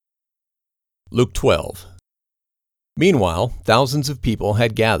Luke 12. Meanwhile, thousands of people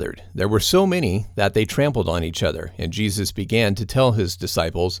had gathered. There were so many that they trampled on each other, and Jesus began to tell his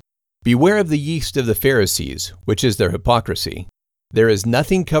disciples, "Beware of the yeast of the Pharisees, which is their hypocrisy. There is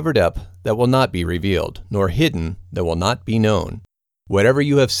nothing covered up that will not be revealed, nor hidden that will not be known. Whatever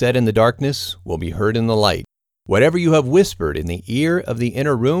you have said in the darkness will be heard in the light. Whatever you have whispered in the ear of the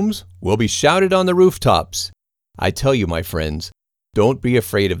inner rooms will be shouted on the rooftops. I tell you, my friends, don't be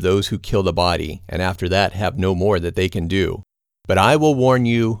afraid of those who kill the body, and after that have no more that they can do. But I will warn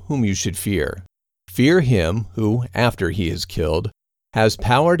you whom you should fear. Fear him who, after he is killed, has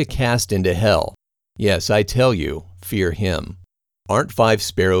power to cast into hell. Yes, I tell you, fear him. Aren't 5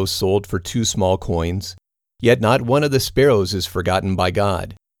 sparrows sold for 2 small coins? Yet not one of the sparrows is forgotten by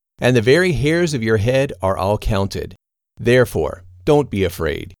God. And the very hairs of your head are all counted. Therefore, don't be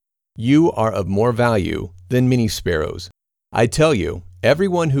afraid. You are of more value than many sparrows. I tell you,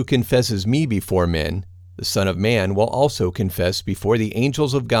 everyone who confesses me before men, the Son of Man will also confess before the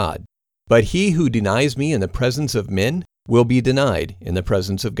angels of God. But he who denies me in the presence of men will be denied in the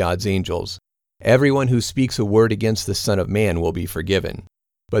presence of God's angels. Everyone who speaks a word against the Son of Man will be forgiven.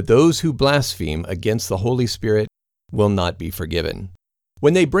 But those who blaspheme against the Holy Spirit will not be forgiven.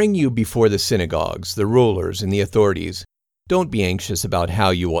 When they bring you before the synagogues, the rulers, and the authorities, don't be anxious about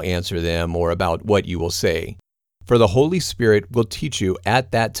how you will answer them or about what you will say. For the Holy Spirit will teach you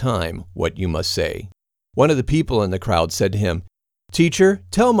at that time what you must say. One of the people in the crowd said to him, "Teacher,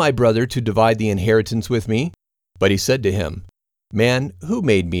 tell my brother to divide the inheritance with me." But he said to him, "Man, who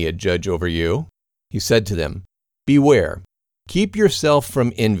made me a judge over you?" He said to them, "Beware, keep yourself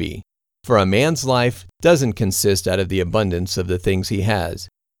from envy, for a man's life doesn't consist out of the abundance of the things he has."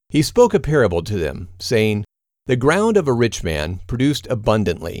 He spoke a parable to them, saying, "The ground of a rich man produced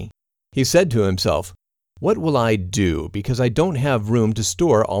abundantly. He said to himself, 'What will I do, because I don't have room to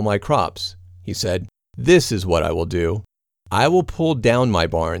store all my crops?' He said, 'This is what I will do. I will pull down my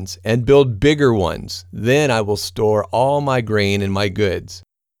barns and build bigger ones. Then I will store all my grain and my goods.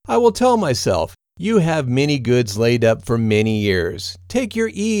 I will tell myself, you have many goods laid up for many years. Take your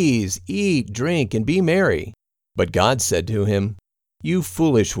ease, eat, drink, and be merry.' But God said to him, 'You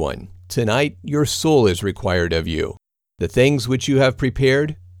foolish one, tonight your soul is required of you. The things which you have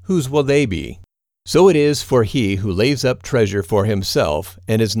prepared, whose will they be?' So it is for he who lays up treasure for himself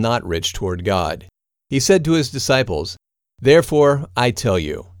and is not rich toward God." He said to his disciples, "Therefore I tell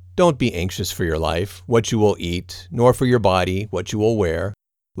you, don't be anxious for your life, what you will eat, nor for your body, what you will wear.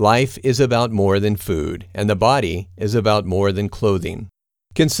 Life is about more than food, and the body is about more than clothing.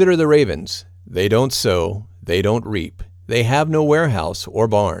 Consider the ravens. They don't sow, they don't reap, they have no warehouse or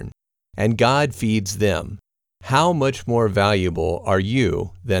barn, and God feeds them. How much more valuable are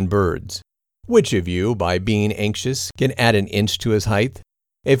you than birds? Which of you, by being anxious, can add an inch to his height?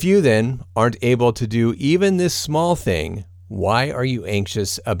 If you then aren't able to do even this small thing, why are you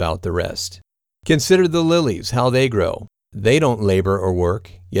anxious about the rest? Consider the lilies, how they grow. They don't labor or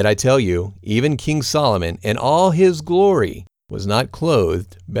work. Yet I tell you, even King Solomon in all his glory was not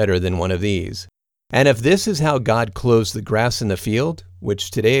clothed better than one of these. And if this is how God clothes the grass in the field,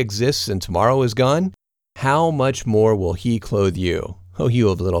 which today exists and tomorrow is gone, how much more will he clothe you, O you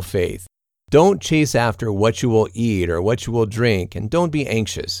of little faith? Don't chase after what you will eat or what you will drink, and don't be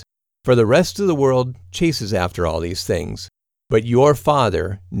anxious. For the rest of the world chases after all these things, but your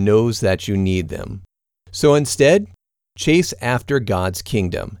Father knows that you need them. So instead, chase after God's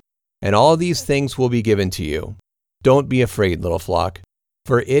kingdom, and all these things will be given to you. Don't be afraid, little flock,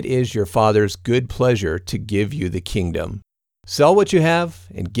 for it is your Father's good pleasure to give you the kingdom. Sell what you have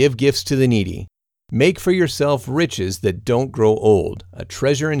and give gifts to the needy. Make for yourself riches that don't grow old, a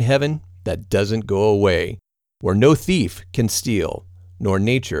treasure in heaven that doesn't go away, where no thief can steal, nor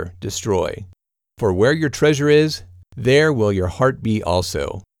nature destroy. For where your treasure is, there will your heart be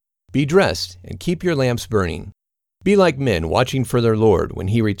also. Be dressed and keep your lamps burning. Be like men watching for their Lord when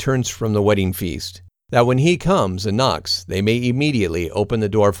he returns from the wedding feast, that when he comes and knocks, they may immediately open the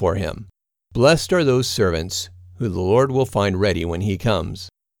door for him. Blessed are those servants who the Lord will find ready when he comes.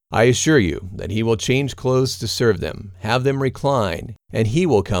 I assure you that he will change clothes to serve them, have them recline, and he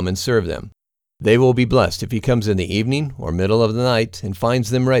will come and serve them. They will be blessed if he comes in the evening or middle of the night and finds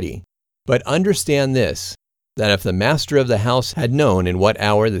them ready. But understand this, that if the master of the house had known in what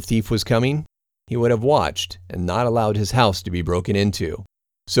hour the thief was coming, he would have watched and not allowed his house to be broken into.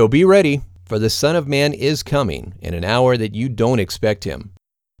 So be ready, for the Son of Man is coming in an hour that you don't expect him."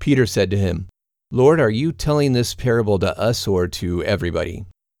 Peter said to him, "Lord, are you telling this parable to us or to everybody?"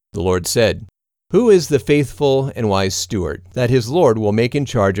 The Lord said, "Who is the faithful and wise steward that his Lord will make in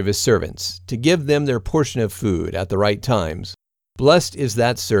charge of his servants, to give them their portion of food at the right times? Blessed is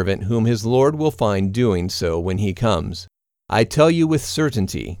that servant whom his Lord will find doing so when he comes. I tell you with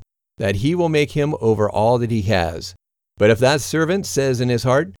certainty that he will make him over all that he has. But if that servant says in his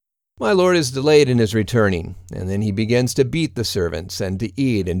heart, 'My Lord is delayed in his returning,' and then he begins to beat the servants and to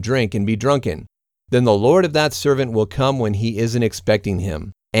eat and drink and be drunken, then the Lord of that servant will come when he isn't expecting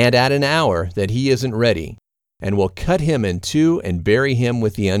him, and at an hour that he isn't ready, and will cut him in two and bury him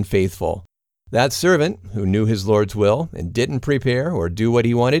with the unfaithful. That servant, who knew his Lord's will and didn't prepare or do what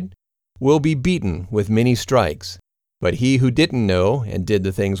he wanted, will be beaten with many strikes. But he who didn't know and did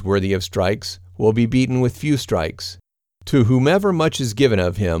the things worthy of strikes will be beaten with few strikes. To whomever much is given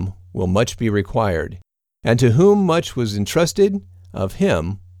of him will much be required, and to whom much was entrusted, of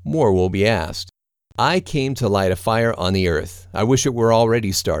him more will be asked. I came to light a fire on the earth. I wish it were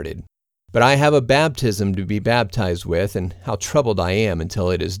already started. But I have a baptism to be baptized with, and how troubled I am until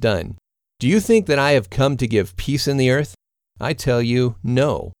it is done. Do you think that I have come to give peace in the earth? I tell you,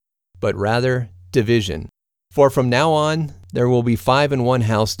 no, but rather division. For from now on there will be 5 in one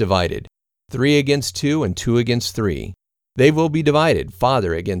house divided, 3 against 2 and 2 against 3. They will be divided,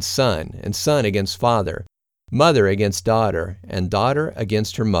 father against son, and son against father, mother against daughter, and daughter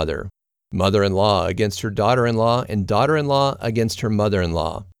against her mother, mother-in-law against her daughter-in-law, and daughter-in-law against her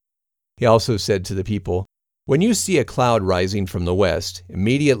mother-in-law." He also said to the people, "When you see a cloud rising from the west,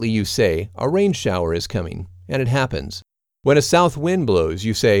 immediately you say, 'A rain shower is coming,' and it happens. When a south wind blows,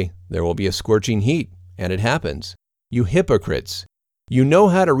 you say, 'There will be a scorching heat,' and it happens. You hypocrites! You know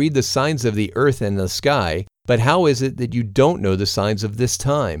how to read the signs of the earth and the sky, but how is it that you don't know the signs of this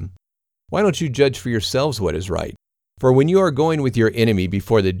time? Why don't you judge for yourselves what is right? For when you are going with your enemy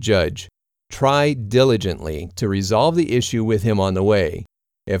before the judge, try diligently to resolve the issue with him on the way.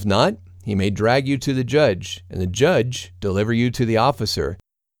 If not, he may drag you to the judge, and the judge deliver you to the officer,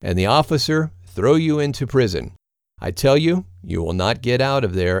 and the officer throw you into prison. I tell you, you will not get out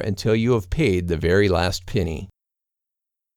of there until you have paid the very last penny."